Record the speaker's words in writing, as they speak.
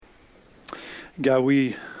God,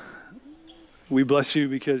 we bless you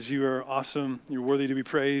because you are awesome. You're worthy to be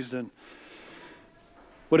praised. And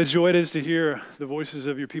what a joy it is to hear the voices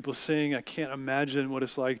of your people sing. I can't imagine what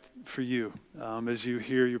it's like for you as you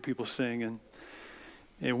hear your people sing.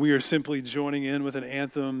 And we are simply joining in with an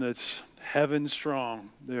anthem that's heaven strong.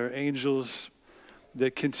 There are angels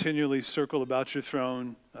that continually circle about your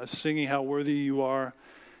throne, singing how worthy you are.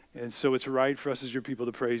 And so it's right for us as your people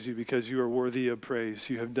to praise you because you are worthy of praise.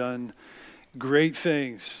 You have done great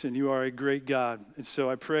things, and you are a great God. And so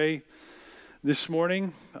I pray this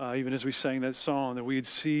morning, even as we sang that song, that we'd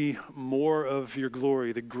see more of your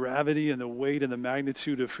glory, the gravity and the weight and the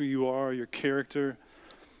magnitude of who you are, your character.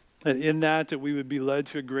 And in that we would be led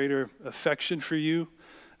to a greater affection for you,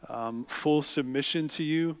 full submission to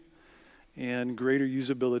you, and greater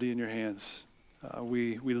usability in your hands.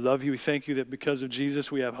 We love you. We thank you that because of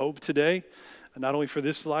Jesus we have hope today, not only for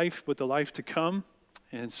this life, but the life to come.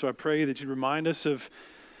 And so I pray that you remind us of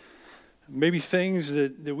maybe things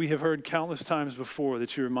that we have heard countless times before,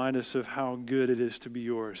 that you remind us of how good it is to be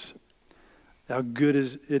yours, how good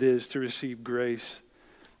it is to receive grace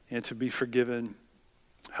and to be forgiven.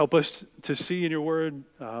 Help us to see in your word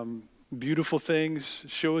beautiful things.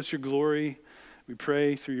 Show us your glory. We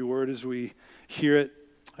pray through your word as we hear it,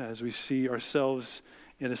 as we see ourselves,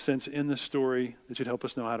 in a sense, in the story, that you'd help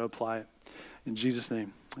us know how to apply it. In Jesus'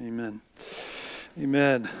 name, amen.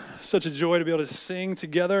 Amen. Such a joy to be able to sing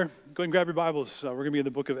together. Go ahead and grab your Bibles. We're going to be in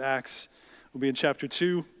the book of Acts. We'll be in chapter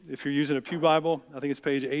 2. If you're using a pew Bible, I think it's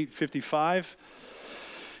page 855.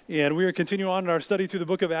 And we are continuing on in our study through the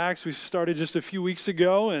book of Acts. We started just a few weeks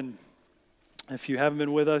ago, and if you haven't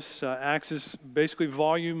been with us, Acts is basically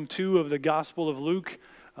volume 2 of the Gospel of Luke,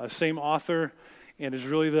 same author, and is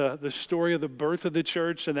really the story of the birth of the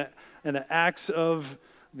church and the acts of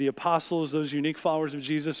the apostles, those unique followers of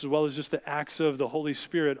Jesus, as well as just the acts of the Holy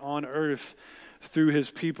Spirit on earth through his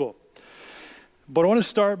people. But I want to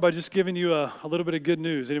start by just giving you a little bit of good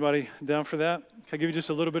news. Anybody down for that? Can I give you just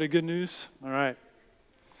a little bit of good news? All right.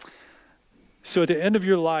 So at the end of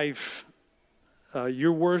your life,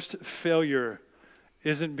 your worst failure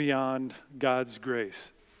isn't beyond God's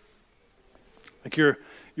grace. Like your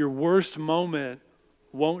worst moment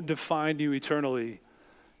won't define you eternally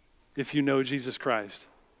if you know Jesus Christ.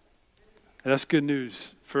 And that's good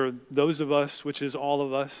news for those of us, which is all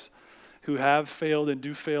of us, who have failed and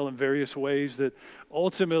do fail in various ways, that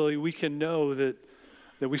ultimately we can know that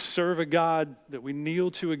we serve a God, that we kneel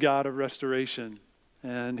to a God of restoration.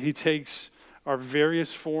 And he takes our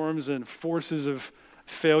various forms and forces of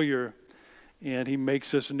failure, and he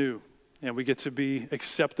makes us new. And we get to be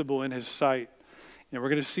acceptable in his sight. And we're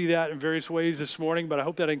going to see that in various ways this morning, but I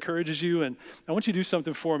hope that encourages you. And I want you to do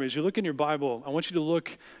something for me. As you look in your Bible, I want you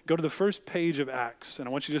to go to the first page of Acts, and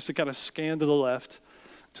I want you just to kind of scan to the left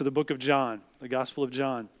to the book of John, the Gospel of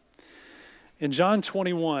John. In John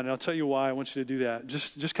 21, and I'll tell you why I want you to do that,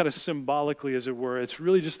 just kind of symbolically, as it were, it's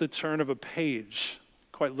really just the turn of a page,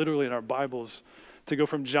 quite literally in our Bibles, to go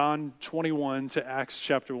from John 21 to Acts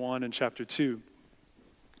chapter 1 and chapter 2.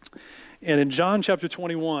 And in John chapter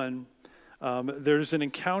 21, there's an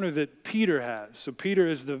encounter that Peter has. So Peter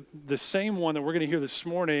is the same one that we're going to hear this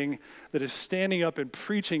morning that is standing up and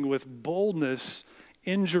preaching with boldness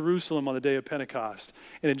in Jerusalem on the day of Pentecost.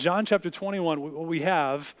 And in John chapter 21, what we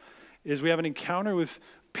have is we have an encounter with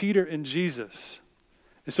Peter and Jesus.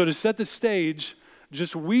 And so to set the stage,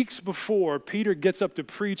 just weeks before Peter gets up to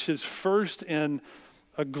preach his first and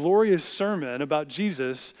a glorious sermon about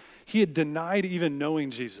Jesus, he had denied even knowing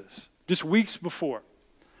Jesus, just weeks before.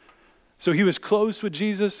 So he was close with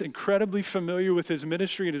Jesus, incredibly familiar with his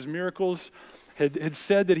ministry and his miracles, had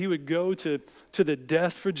said that he would go to the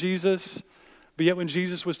death for Jesus, but yet when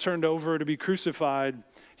Jesus was turned over to be crucified,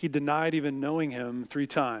 he denied even knowing him 3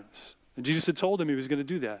 times. And Jesus had told him he was going to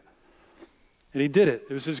do that. And he did it.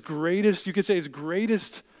 It was his greatest, you could say his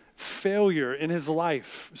greatest failure in his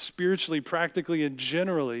life, spiritually, practically, and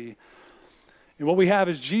generally. And what we have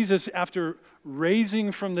is Jesus, after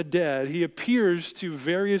raising from the dead, he appears to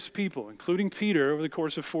various people, including Peter, over the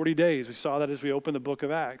course of 40 days. We saw that as we opened the book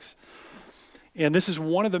of Acts. And this is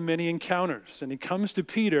one of the many encounters. And he comes to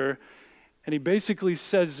Peter, and he basically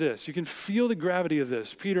says this. You can feel the gravity of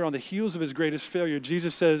this. Peter, on the heels of his greatest failure,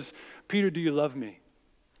 Jesus says, "Peter, do you love me?"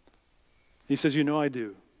 He says, "You know I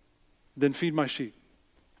do." "Then feed my sheep."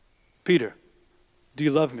 "Peter, do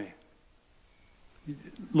you love me?"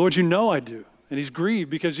 "Lord, you know I do." And he's grieved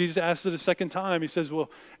because Jesus asked it a second time. He says, "Well,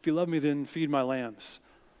 if you love me, then feed my lambs."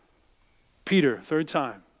 "Peter, 3rd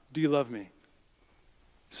time, do you love me?"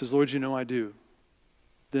 He says, "Lord, you know I do."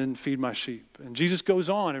 "Then feed my sheep." And Jesus goes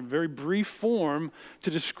on in very brief form to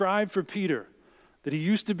describe for Peter that he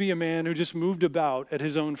used to be a man who just moved about at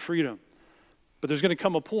his own freedom. But there's going to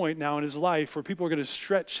come a point now in his life where people are going to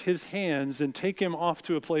stretch his hands and take him off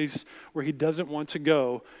to a place where he doesn't want to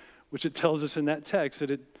go, which it tells us in that text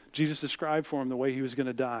that Jesus described for him the way he was going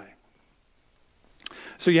to die.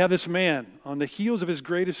 So you have this man on the heels of his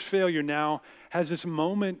greatest failure now has this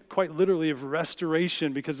moment quite literally of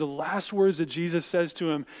restoration, because the last words that Jesus says to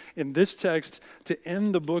him in this text to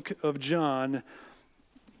end the book of John,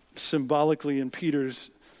 symbolically in Peter's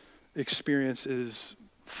experience, is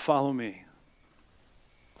follow me.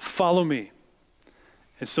 Follow me.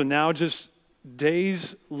 And so now just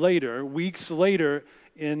days later, weeks later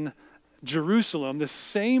in Jerusalem, the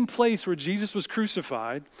same place where Jesus was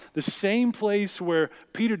crucified, the same place where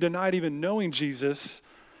Peter denied even knowing Jesus,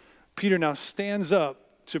 Peter now stands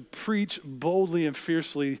up to preach boldly and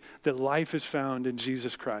fiercely that life is found in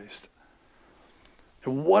Jesus Christ.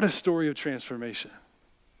 And what a story of transformation.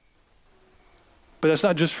 But that's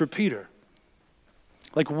not just for Peter.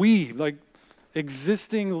 Like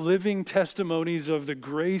existing, living testimonies of the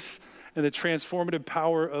grace and the transformative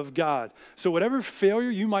power of God. So whatever failure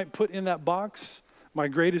you might put in that box, my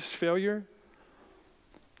greatest failure,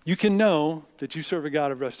 you can know that you serve a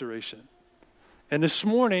God of restoration. And this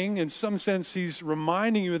morning, in some sense, he's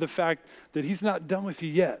reminding you of the fact that he's not done with you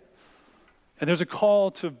yet. And there's a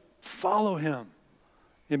call to follow him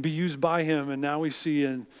and be used by him. And now we see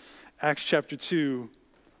in Acts chapter 2,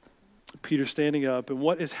 Peter standing up. And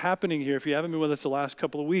what is happening here, if you haven't been with us the last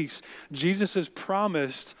couple of weeks, Jesus has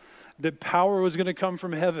promised that power was going to come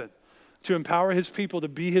from heaven to empower his people to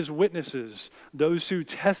be his witnesses, those who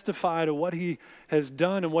testify to what he has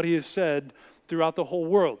done and what he has said throughout the whole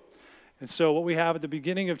world. And so what we have at the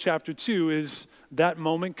beginning of chapter 2 is that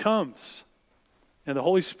moment comes. And the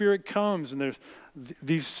Holy Spirit comes, and there's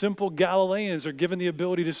these simple Galileans are given the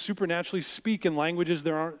ability to supernaturally speak in languages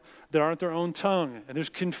that aren't their own tongue. And there's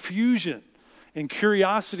confusion and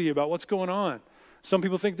curiosity about what's going on. Some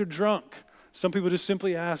people think they're drunk. Some people just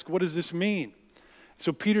simply ask, what does this mean?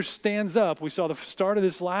 So Peter stands up, we saw the start of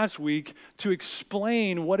this last week, to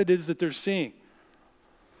explain what it is that they're seeing.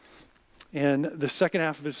 And the second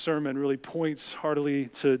half of his sermon really points heartily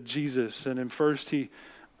to Jesus. And in first, he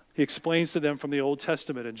explains to them from the Old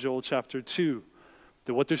Testament in Joel chapter 2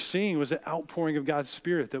 that what they're seeing was an outpouring of God's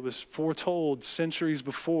Spirit that was foretold centuries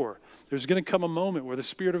before. There's going to come a moment where the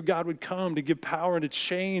Spirit of God would come to give power and to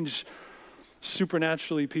change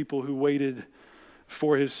supernaturally people who waited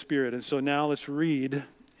for his Spirit. And so now let's read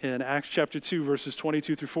in Acts chapter 2, verses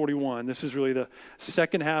 22 through 41. This is really the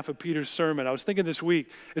second half of Peter's sermon. I was thinking this week,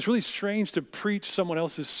 it's really strange to preach someone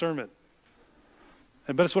else's sermon.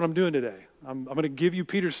 But that's what I'm doing today. I'm going to give you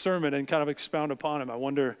Peter's sermon and kind of expound upon him. I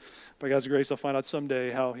wonder, by God's grace, I'll find out someday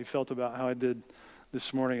how he felt about how I did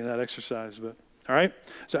this morning in that exercise. But all right,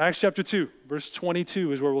 so Acts chapter 2, verse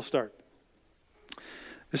 22 is where we'll start.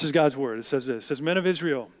 This is God's word. It says this. It says, "Men of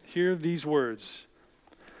Israel, hear these words.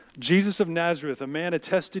 Jesus of Nazareth, a man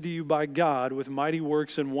attested to you by God with mighty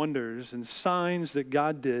works and wonders and signs that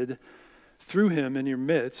God did through him in your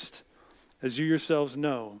midst, as you yourselves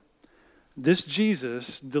know. This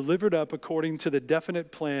Jesus, delivered up according to the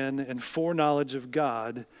definite plan and foreknowledge of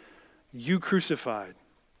God, you crucified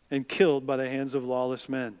and killed by the hands of lawless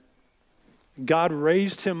men. God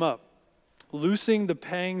raised him up, loosing the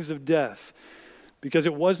pangs of death, because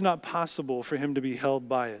it was not possible for him to be held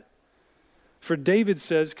by it. For David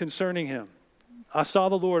says concerning him, I saw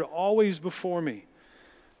the Lord always before me,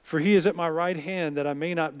 for he is at my right hand that I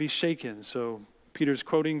may not be shaken." So Peter's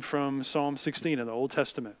quoting from Psalm 16 in the Old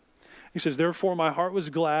Testament. He says, "Therefore my heart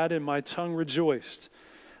was glad and my tongue rejoiced.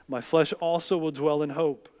 My flesh also will dwell in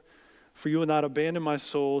hope, for you will not abandon my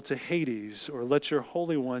soul to Hades or let your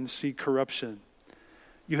Holy One see corruption.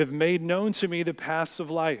 You have made known to me the paths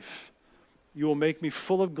of life. You will make me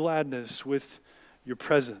full of gladness with your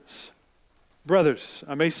presence. Brothers,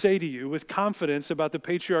 I may say to you with confidence about the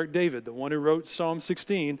patriarch David, the one who wrote Psalm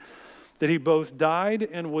 16, that he both died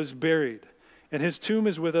and was buried, and his tomb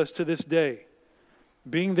is with us to this day.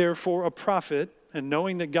 Being therefore a prophet, and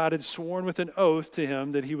knowing that God had sworn with an oath to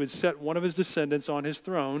him that he would set one of his descendants on his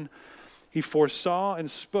throne, he foresaw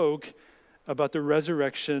and spoke about the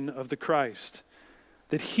resurrection of the Christ,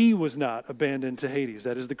 that he was not abandoned to Hades."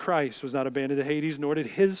 That is, the Christ was not abandoned to Hades, nor did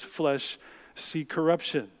his flesh see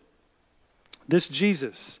corruption. "This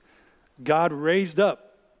Jesus, God raised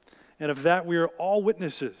up, and of that we are all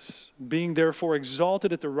witnesses, being therefore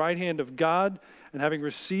exalted at the right hand of God, and having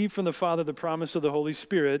received from the Father the promise of the Holy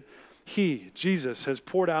Spirit, he, Jesus, has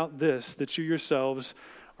poured out this that you yourselves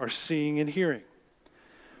are seeing and hearing.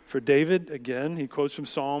 For David," again, he quotes from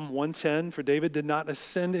Psalm 110, "for David did not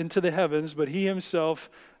ascend into the heavens, but he himself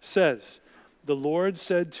says, the Lord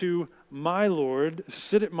said to my Lord,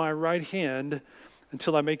 sit at my right hand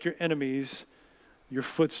until I make your enemies your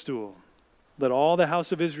footstool. Let all the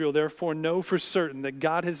house of Israel therefore know for certain that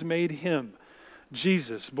God has made him,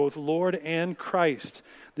 Jesus, both Lord and Christ,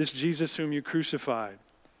 this Jesus whom you crucified.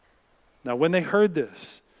 Now when they heard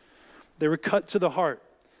this, they were cut to the heart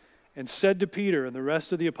and said to Peter and the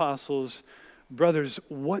rest of the apostles, brothers,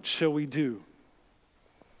 what shall we do?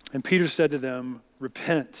 And Peter said to them,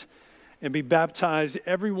 repent and be baptized,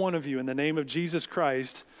 every one of you, in the name of Jesus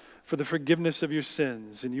Christ for the forgiveness of your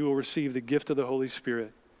sins, and you will receive the gift of the Holy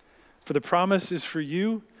Spirit. For the promise is for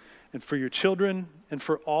you and for your children and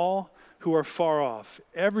for all who are far off,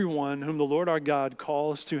 everyone whom the Lord our God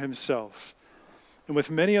calls to himself. And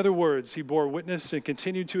with many other words, he bore witness and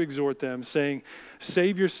continued to exhort them, saying,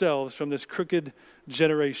 save yourselves from this crooked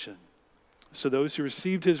generation. So those who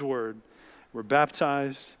received his word were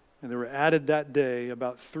baptized, and there were added that day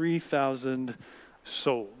about 3,000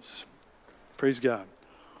 souls. Praise God.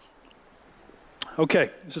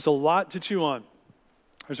 Okay, it's just a lot to chew on.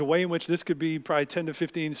 There's a way in which this could be probably 10 to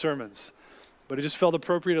 15 sermons, but it just felt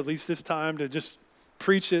appropriate, at least this time, to just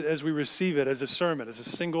preach it as we receive it, as a sermon, as a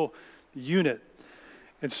single unit.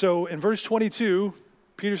 And so in verse 22,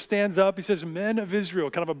 Peter stands up. He says, men of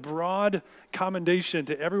Israel, kind of a broad commendation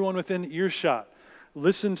to everyone within earshot.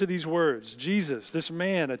 Listen to these words. Jesus, this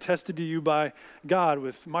man attested to you by God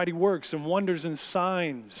with mighty works and wonders and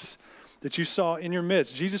signs that you saw in your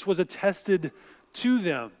midst. Jesus was attested to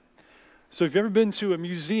them. So if you've ever been to a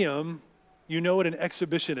museum, you know what an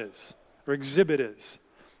exhibition is, or exhibit is.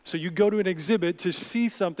 So you go to an exhibit to see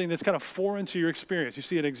something that's kind of foreign to your experience. You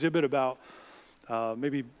see an exhibit about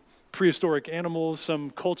maybe prehistoric animals, some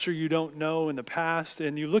culture you don't know in the past,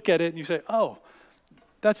 and you look at it and you say, oh,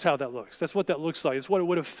 that's how that looks. That's what that looks like. It's what it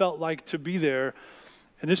would have felt like to be there.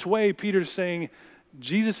 In this way, Peter's saying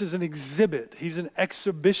Jesus is an exhibit. He's an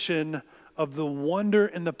exhibition of the wonder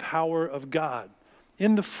and the power of God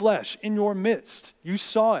in the flesh, in your midst. You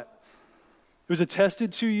saw it. It was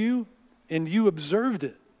attested to you, and you observed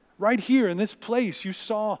it. Right here in this place, you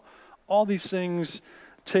saw all these things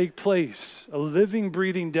take place. A living,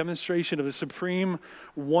 breathing demonstration of the supreme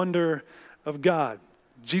wonder of God.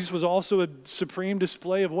 Jesus was also a supreme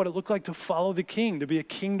display of what it looked like to follow the King, to be a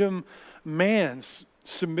kingdom man,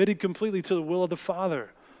 submitted completely to the will of the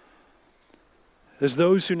Father. As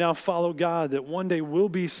those who now follow God, that one day will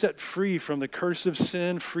be set free from the curse of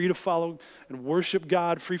sin, free to follow and worship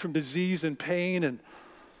God, free from disease and pain and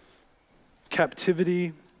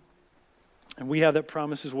captivity. And we have that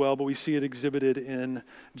promise as well, but we see it exhibited in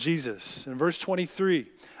Jesus. In verse 23,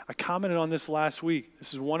 I commented on this last week.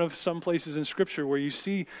 This is one of some places in Scripture where you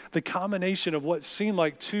see the combination of what seem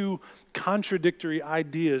like two contradictory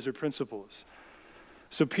ideas or principles.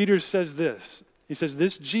 So Peter says this. He says,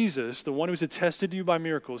 this Jesus, the one who was attested to you by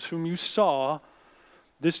miracles, whom you saw,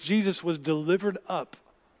 this Jesus was delivered up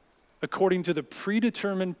according to the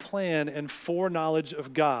predetermined plan and foreknowledge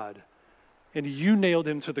of God, and you nailed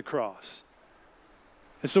him to the cross.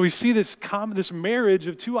 And so we see this marriage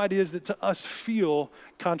of two ideas that to us feel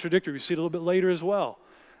contradictory. We see it a little bit later as well.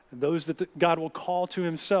 And those that God will call to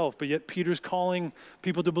himself, but yet Peter's calling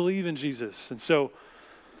people to believe in Jesus. And so,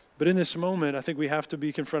 but in this moment, I think we have to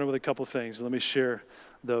be confronted with a couple things. Let me share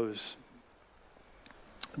those.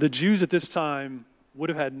 The Jews at this time would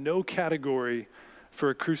have had no category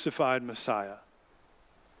for a crucified Messiah.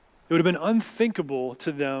 It would have been unthinkable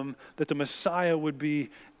to them that the Messiah would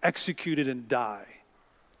be executed and die.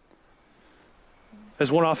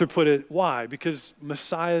 As one author put it, why? Because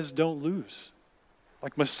messiahs don't lose.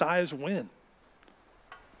 Like messiahs win.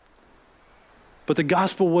 But the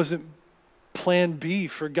gospel wasn't plan B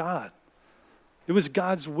for God. It was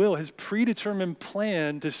God's will, his predetermined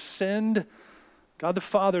plan to send God the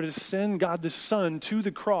Father, to send God the Son to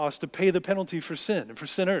the cross to pay the penalty for sin and for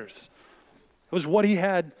sinners. It was what he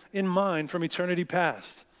had in mind from eternity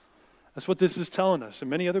past. That's what this is telling us. And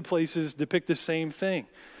many other places depict the same thing.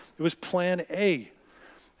 It was plan A.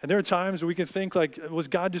 And there are times where we can think like, was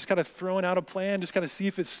God just kind of throwing out a plan, just kind of see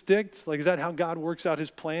if it sticked? Like, is that how God works out his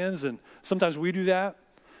plans? And sometimes we do that.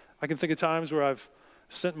 I can think of times where I've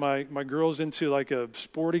sent my girls into like a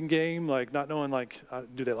sporting game, like not knowing like,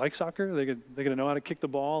 do they like soccer? Are they gonna know how to kick the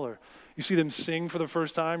ball? Or you see them sing for the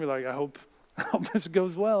first time, you're like, I hope this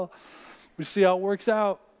goes well. We see how it works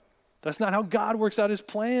out. That's not how God works out his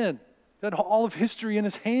plan. He had all of history in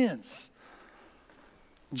his hands.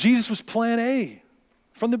 Jesus was plan A.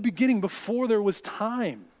 From the beginning, before there was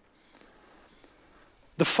time,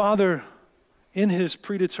 the Father, in his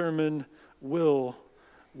predetermined will,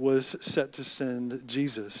 was set to send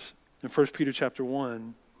Jesus. In 1 Peter chapter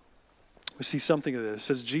 1, We see something of this. It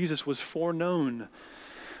says Jesus was foreknown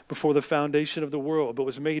before the foundation of the world, but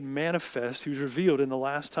was made manifest, he was revealed in the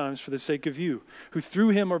last times for the sake of you, who through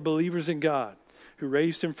him are believers in God, who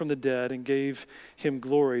raised him from the dead and gave him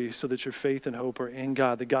glory so that your faith and hope are in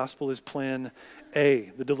God. The gospel is plan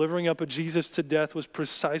A. The delivering up of Jesus to death was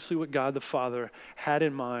precisely what God the Father had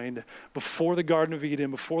in mind before the Garden of Eden,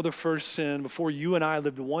 before the first sin, before you and I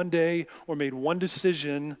lived one day or made one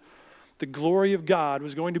decision. The glory of God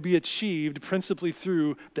was going to be achieved principally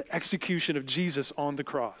through the execution of Jesus on the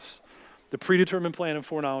cross, the predetermined plan and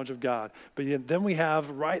foreknowledge of God. But yet then we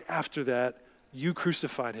have right after that, you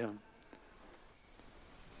crucified him.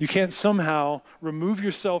 You can't somehow remove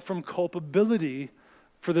yourself from culpability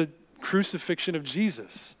for the crucifixion of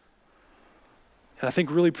Jesus. And I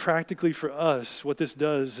think really practically for us, what this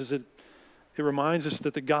does is it reminds us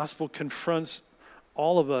that the gospel confronts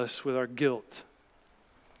all of us with our guilt.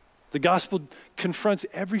 The gospel confronts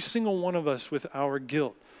every single one of us with our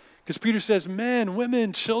guilt. Because Peter says, men,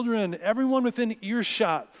 women, children, everyone within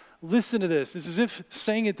earshot, listen to this. It's as if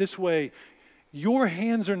saying it this way, your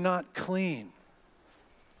hands are not clean.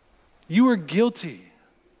 You are guilty.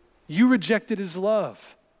 You rejected his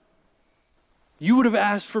love. You would have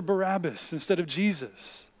asked for Barabbas instead of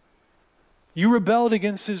Jesus. You rebelled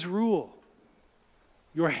against his rule.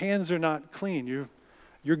 Your hands are not clean.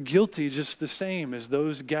 You're guilty just the same as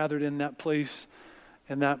those gathered in that place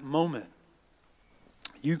in that moment.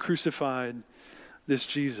 You crucified this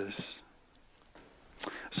Jesus.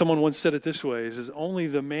 Someone once said it this way, it says, only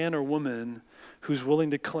the man or woman who's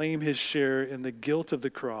willing to claim his share in the guilt of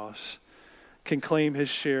the cross can claim his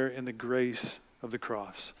share in the grace of the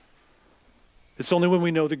cross. It's only when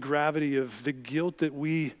we know the gravity of the guilt that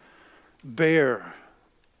we bear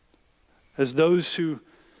as those who,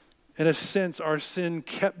 in a sense, our sin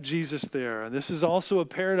kept Jesus there. And this is also a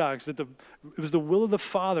paradox that it was the will of the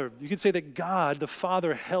Father. You could say that God, the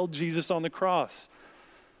Father, held Jesus on the cross.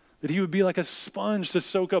 That he would be like a sponge to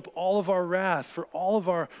soak up all of our wrath for all of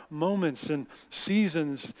our moments and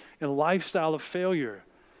seasons and lifestyle of failure.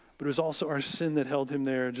 But it was also our sin that held him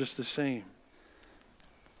there just the same.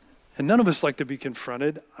 And none of us like to be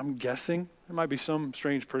confronted. I'm guessing there might be some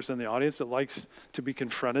strange person in the audience that likes to be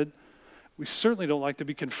confronted. We certainly don't like to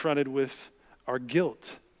be confronted with our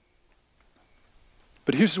guilt.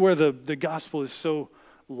 But here's where the gospel is so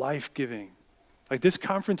life-giving. Like this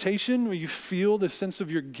confrontation where you feel the sense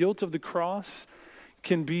of your guilt of the cross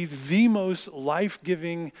can be the most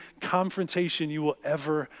life-giving confrontation you will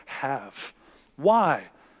ever have. Why?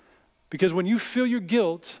 Because when you feel your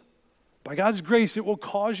guilt, by God's grace, it will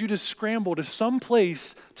cause you to scramble to some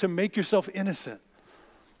place to make yourself innocent.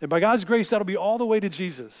 And by God's grace, that'll be all the way to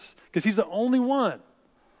Jesus. Because he's the only one.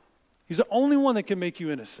 He's the only one that can make you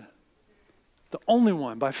innocent. The only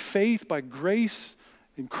one. By faith, by grace,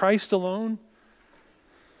 in Christ alone.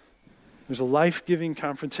 There's a life-giving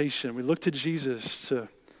confrontation. We look to Jesus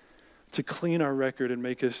to clean our record and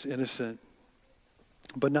make us innocent.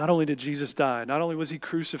 But not only did Jesus die, not only was he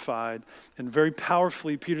crucified, and very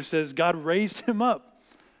powerfully, Peter says, God raised him up.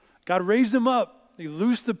 God raised him up. He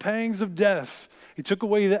loosed the pangs of death. He took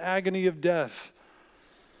away the agony of death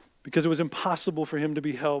because it was impossible for him to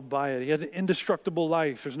be held by it. He had an indestructible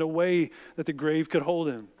life. There's no way that the grave could hold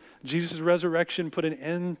him. Jesus' resurrection put an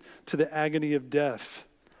end to the agony of death.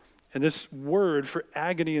 And this word for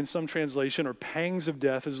agony in some translation, or pangs of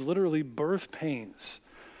death, is literally birth pains.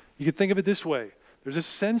 You could think of it this way. There's a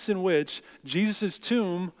sense in which Jesus'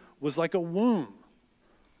 tomb was like a womb.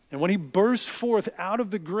 And when he burst forth out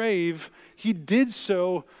of the grave, he did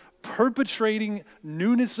so perpetrating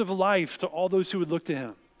newness of life to all those who would look to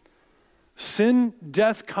him. Sin,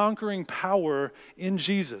 death, conquering power in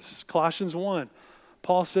Jesus. Colossians 1,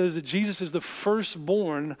 Paul says that Jesus is the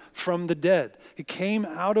firstborn from the dead. He came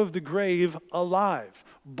out of the grave alive,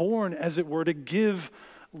 born, as it were, to give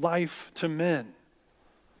life to men.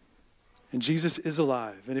 And Jesus is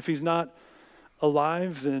alive. And if he's not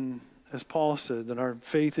alive, then, as Paul said, then our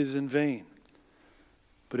faith is in vain.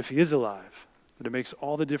 But if he is alive, then it makes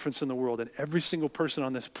all the difference in the world. And every single person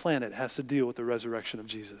on this planet has to deal with the resurrection of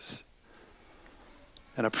Jesus.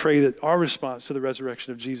 And I pray that our response to the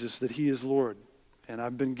resurrection of Jesus, that he is Lord. And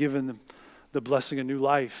I've been given the blessing of new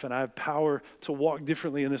life. And I have power to walk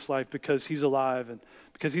differently in this life because he's alive. And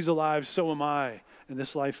because he's alive, so am I in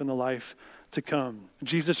this life and the life to come.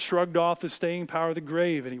 Jesus shrugged off the staying power of the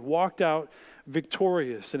grave and he walked out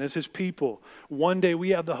victorious. And as his people, one day we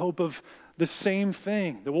have the hope of the same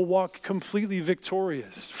thing, that we'll walk completely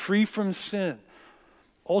victorious, free from sin,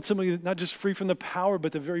 ultimately not just free from the power,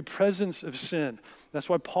 but the very presence of sin. That's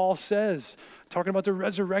why Paul says, talking about the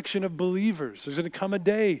resurrection of believers, there's going to come a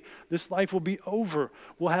day, this life will be over.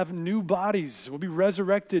 We'll have new bodies. We'll be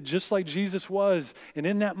resurrected just like Jesus was. And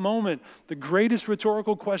in that moment, the greatest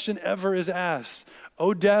rhetorical question ever is asked,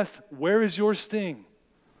 "O death, where is your sting?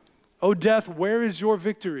 O death, where is your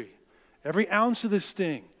victory?" Every ounce of the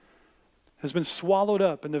sting has been swallowed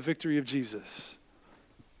up in the victory of Jesus,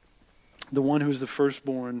 the one who is the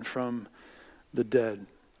firstborn from the dead.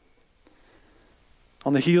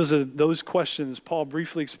 On the heels of those questions, Paul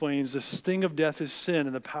briefly explains the sting of death is sin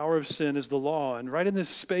and the power of sin is the law. And right in this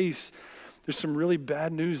space, there's some really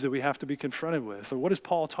bad news that we have to be confronted with. So what is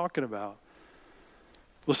Paul talking about?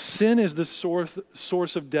 Well, sin is the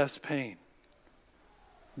source of death's pain.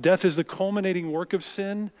 Death is the culminating work of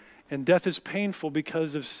sin, and death is painful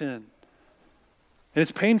because of sin. And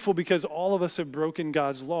it's painful because all of us have broken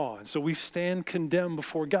God's law. And so we stand condemned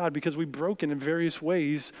before God because we've broken in various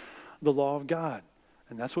ways the law of God.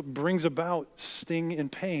 And that's what brings about sting and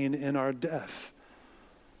pain in our death.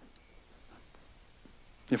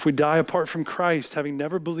 If we die apart from Christ, having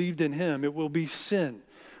never believed in him, it will be sin,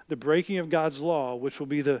 the breaking of God's law, which will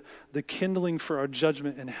be the kindling for our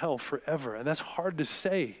judgment in hell forever. And that's hard to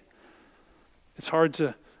say. It's hard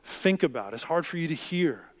to think about. It's hard for you to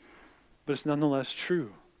hear. But it's nonetheless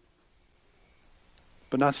true.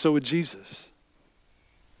 But not so with Jesus,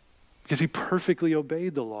 because he perfectly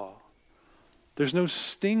obeyed the law. There's no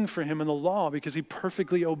sting for him in the law because he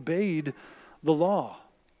perfectly obeyed the law.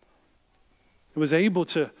 He was able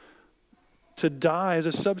to die as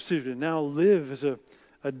a substitute and now live as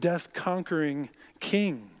a death-conquering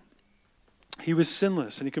king. He was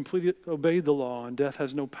sinless and he completely obeyed the law, and death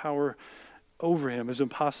has no power over him. It's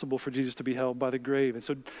impossible for Jesus to be held by the grave. And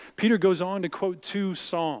so Peter goes on to quote two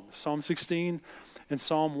Psalms, Psalm 16 and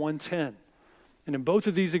Psalm 110. And in both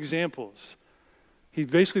of these examples, he's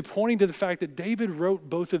basically pointing to the fact that David wrote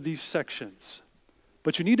both of these sections.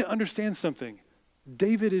 But you need to understand something.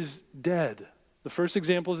 David is dead. The first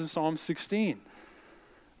example is in Psalm 16,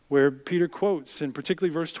 where Peter quotes, in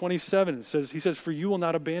particularly verse 27, he says, "For you will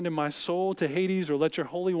not abandon my soul to Hades or let your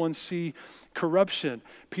Holy One see corruption."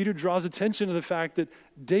 Peter draws attention to the fact that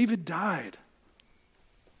David died.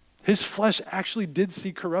 His flesh actually did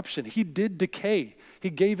see corruption. He did decay. He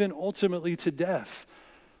gave in ultimately to death.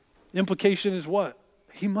 The implication is what?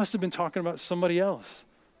 He must have been talking about somebody else.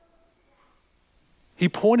 He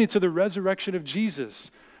pointed to the resurrection of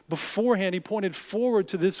Jesus. Beforehand, he pointed forward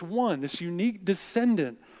to this one, this unique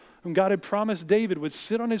descendant whom God had promised David would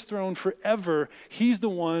sit on his throne forever. He's the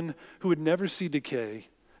one who would never see decay,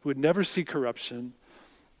 who would never see corruption,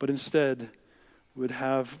 but instead would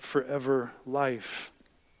have forever life.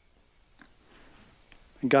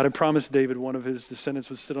 And God had promised David one of his descendants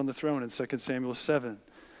would sit on the throne in 2 Samuel 7.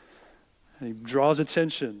 And he draws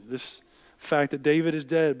attention, this fact that David is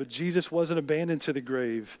dead, but Jesus wasn't abandoned to the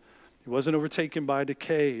grave. He wasn't overtaken by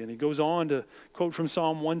decay. And he goes on to quote from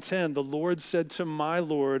Psalm 110, "The Lord said to my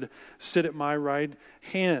Lord, sit at my right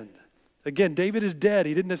hand." Again, David is dead.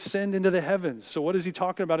 He didn't ascend into the heavens. So what is he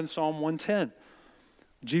talking about in Psalm 110?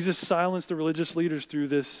 Jesus silenced the religious leaders through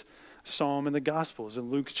this psalm in the Gospels in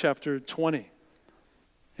Luke chapter 20. And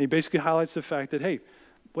he basically highlights the fact that, hey,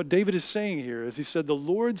 what David is saying here is he said, "The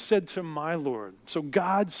Lord said to my Lord." So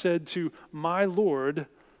God said to my Lord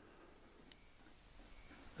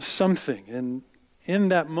something. And in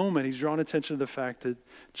that moment, he's drawn attention to the fact that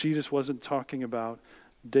Jesus wasn't talking about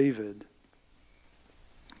David.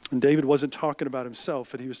 And David wasn't talking about himself,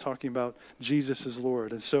 but he was talking about Jesus as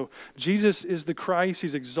Lord. And so Jesus is the Christ.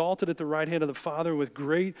 He's exalted at the right hand of the Father with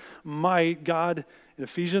great might. God, in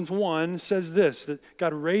Ephesians 1, says this, that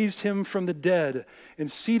God raised him from the dead and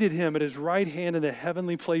seated him at his right hand in the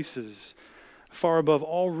heavenly places, far above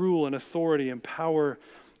all rule and authority and power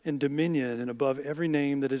and dominion, and above every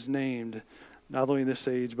name that is named, not only in this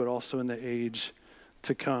age, but also in the age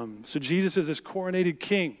to come. So Jesus is this coronated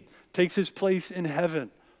king, takes his place in heaven.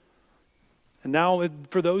 And now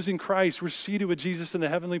for those in Christ, we're seated with Jesus in the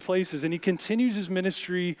heavenly places, and he continues his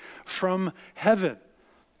ministry from heaven.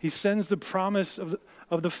 He sends the promise of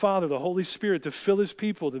the Father, the Holy Spirit, to fill his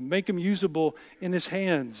people, to make them usable in his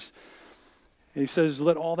hands. And he says,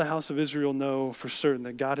 let all the house of Israel know for certain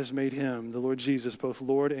that God has made him, the Lord Jesus, both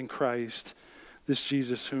Lord and Christ, this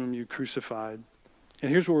Jesus whom you crucified. And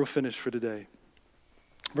here's where we'll finish for today.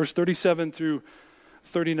 Verse 37 through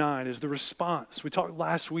 39 is the response. We talked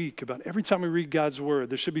last week about every time we read God's word,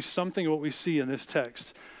 there should be something of what we see in this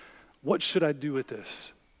text. What should I do with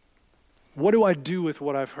this? What do I do with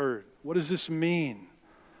what I've heard? What does this mean?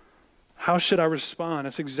 How should I respond?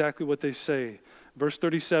 That's exactly what they say. Verse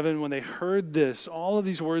 37, when they heard this, all of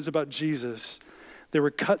these words about Jesus, they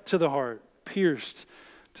were cut to the heart, pierced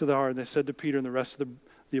to the heart. And they said to Peter and the rest of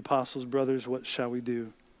the apostles, brothers, what shall we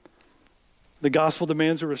do? The gospel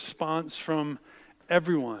demands a response from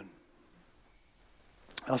everyone.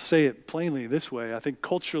 I'll say it plainly this way. I think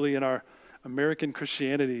culturally in our American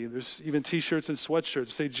Christianity, there's even t-shirts and sweatshirts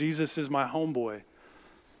that say, Jesus is my homeboy.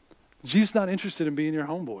 Jesus is not interested in being your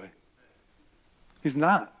homeboy. He's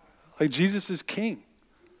not. Like, Jesus is king.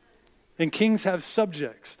 And kings have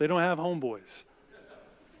subjects. They don't have homeboys.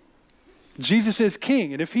 Jesus is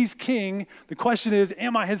king. And if he's king, the question is,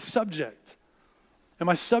 am I his subject? Am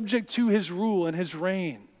I subject to his rule and his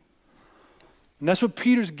reign? And that's what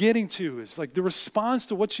Peter's getting to, is like the response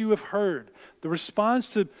to what you have heard, the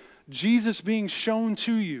response to Jesus being shown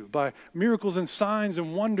to you by miracles and signs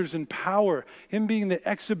and wonders and power, him being the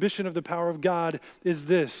exhibition of the power of God, is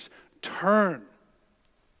this: turn.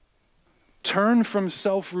 Turn from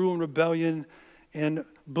self-rule and rebellion and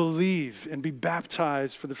believe and be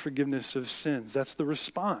baptized for the forgiveness of sins. That's the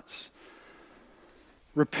response.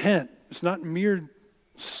 Repent. It's not mere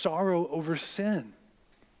sorrow over sin.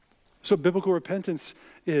 So biblical repentance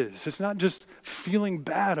is. It's not just feeling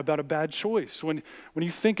bad about a bad choice. When you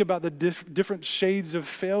think about the different shades of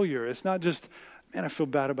failure, it's not just, man, I feel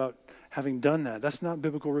bad about having done that. That's not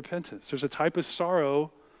biblical repentance. There's a type of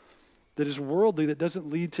sorrow that is worldly, that doesn't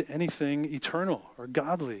lead to anything eternal or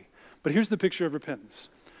godly. But here's the picture of repentance.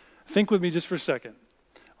 Think with me just for a second.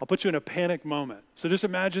 I'll put you in a panic moment. So just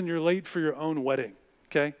imagine you're late for your own wedding,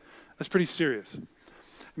 okay? That's pretty serious.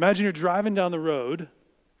 Imagine you're driving down the road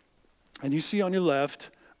and you see on your left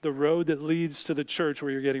the road that leads to the church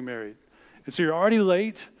where you're getting married. And so you're already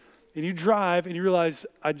late and you drive and you realize,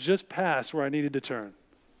 I just passed where I needed to turn.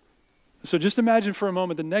 So just imagine for a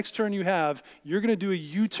moment, the next turn you have, you're going to do a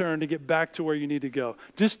U-turn to get back to where you need to go.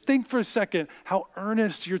 Just think for a second how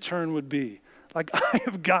earnest your turn would be. Like, I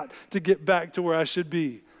have got to get back to where I should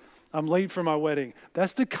be. I'm late for my wedding.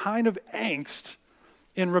 That's the kind of angst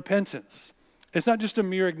in repentance. It's not just a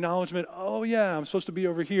mere acknowledgement, oh yeah, I'm supposed to be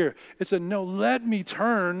over here. It's a no, let me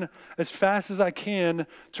turn as fast as I can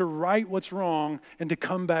to right what's wrong and to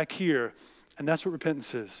come back here. And that's what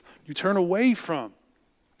repentance is. You turn away from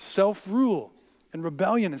self-rule and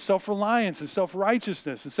rebellion and self-reliance and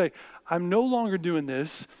self-righteousness and say, I'm no longer doing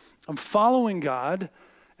this. I'm following God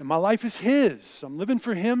and my life is his. I'm living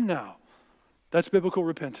for him now. That's biblical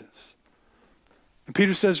repentance. And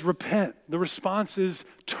Peter says, repent. The response is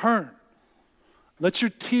turn. Let your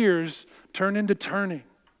tears turn into turning.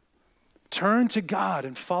 Turn to God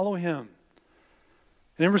and follow him.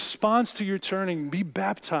 And in response to your turning, be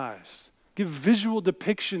baptized. Give visual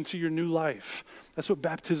depiction to your new life. That's what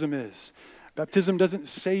baptism is. Baptism doesn't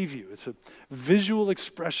save you. It's a visual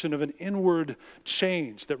expression of an inward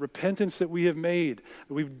change, that repentance that we have made.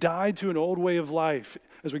 That we've died to an old way of life.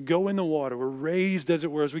 As we go in the water, we're raised, as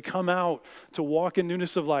it were, as we come out to walk in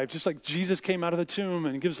newness of life. Just like Jesus came out of the tomb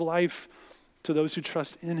and gives life to those who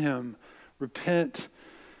trust in him. Repent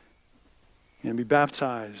and be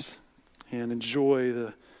baptized and enjoy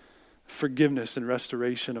the forgiveness and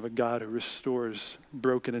restoration of a God who restores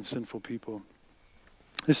broken and sinful people.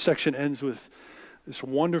 This section ends with this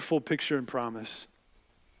wonderful picture and promise.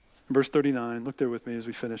 Verse 39, look there with me as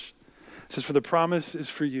we finish. It says, for the promise is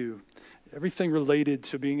for you. Everything related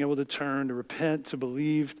to being able to turn, to repent, to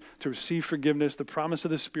believe, to receive forgiveness, the promise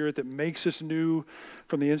of the Spirit that makes us new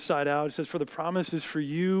from the inside out. It says, for the promise is for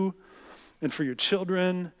you and for your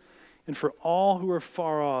children and for all who are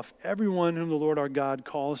far off, everyone whom the Lord our God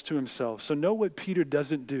calls to himself. So know what Peter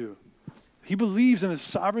doesn't do. He believes in the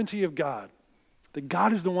sovereignty of God, that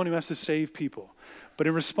God is the one who has to save people. But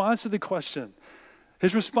in response to the question,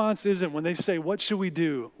 his response isn't when they say, what should we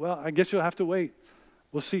do? Well, I guess you'll have to wait.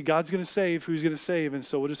 We'll see. God's going to save who's going to save, and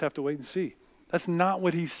so we'll just have to wait and see. That's not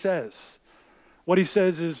what he says. What he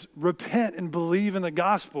says is repent and believe in the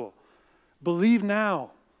gospel. Believe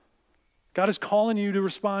now. God is calling you to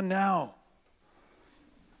respond now.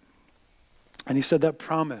 And he said that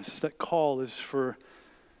promise, that call is for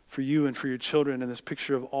you and for your children in this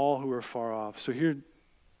picture of all who are far off. So here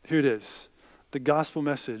it is. The gospel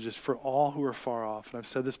message is for all who are far off. And I've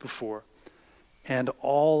said this before. And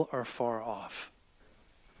all are far off.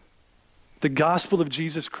 The gospel of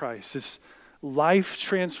Jesus Christ, this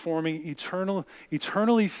life-transforming,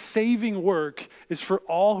 eternally saving work is for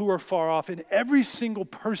all who are far off, and every single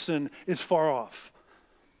person is far off.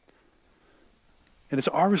 And it's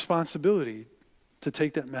our responsibility to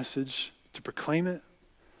take that message, to proclaim it,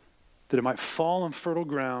 that it might fall on fertile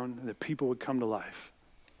ground, and that people would come to life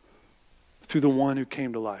through the one who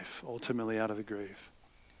came to life, ultimately out of the grave.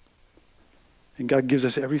 And God gives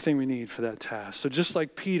us everything we need for that task. So just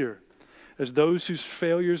like Peter, as those whose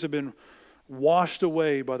failures have been washed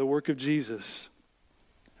away by the work of Jesus,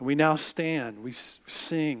 and we now stand, we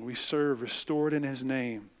sing, we serve, restored in his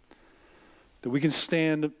name, that we can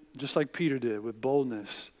stand just like Peter did with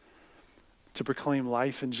boldness to proclaim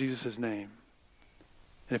life in Jesus' name.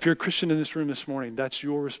 And if you're a Christian in this room this morning, that's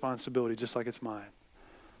your responsibility just like it's mine.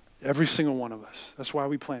 Every single one of us. That's why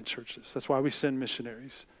we plant churches. That's why we send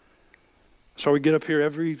missionaries. That's why we get up here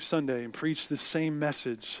every Sunday and preach the same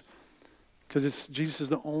message, because Jesus is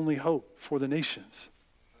the only hope for the nations.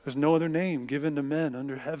 There's no other name given to men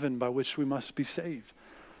under heaven by which we must be saved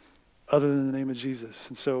other than the name of Jesus.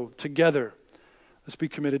 And so together, let's be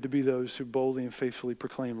committed to be those who boldly and faithfully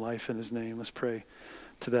proclaim life in his name. Let's pray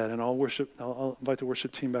to that. And I'll invite the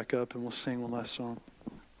worship team back up and we'll sing one last song.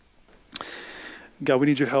 God, we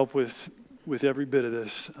need your help with every bit of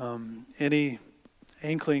this. Any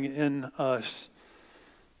inkling in us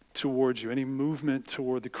towards you, any movement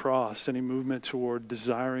toward the cross, any movement toward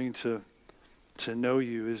desiring to know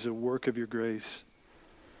you is a work of your grace.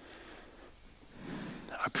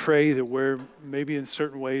 I pray that where maybe in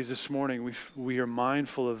certain ways this morning we are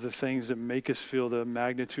mindful of the things that make us feel the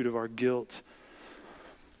magnitude of our guilt,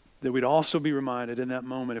 that we'd also be reminded in that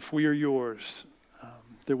moment, if we are yours,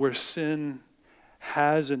 that where sin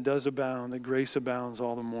has and does abound, that grace abounds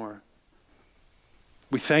all the more.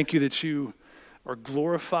 We thank you that you are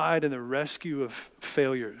glorified in the rescue of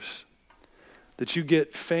failures, that you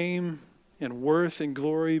get fame and worth and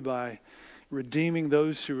glory by redeeming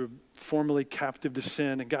those who were formerly captive to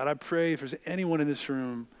sin. And God, I pray if there's anyone in this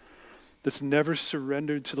room that's never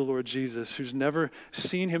surrendered to the Lord Jesus, who's never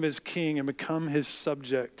seen him as king and become his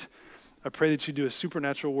subject, I pray that you do a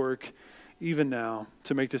supernatural work even now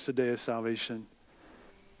to make this a day of salvation.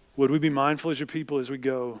 Would we be mindful as your people as we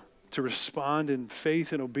go to respond in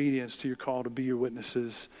faith and obedience to your call to be your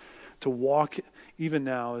witnesses, to walk even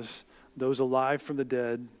now as those alive from the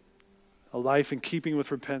dead, a life in keeping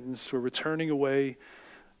with repentance. We're returning away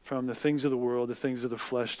from the things of the world, the things of the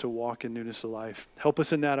flesh, to walk in newness of life. Help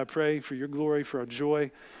us in that, I pray, for your glory, for our joy.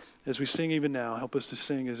 As we sing even now, help us to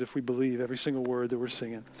sing as if we believe every single word that we're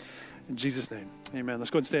singing. In Jesus' name, amen. Let's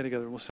go and stand together and we'll sing.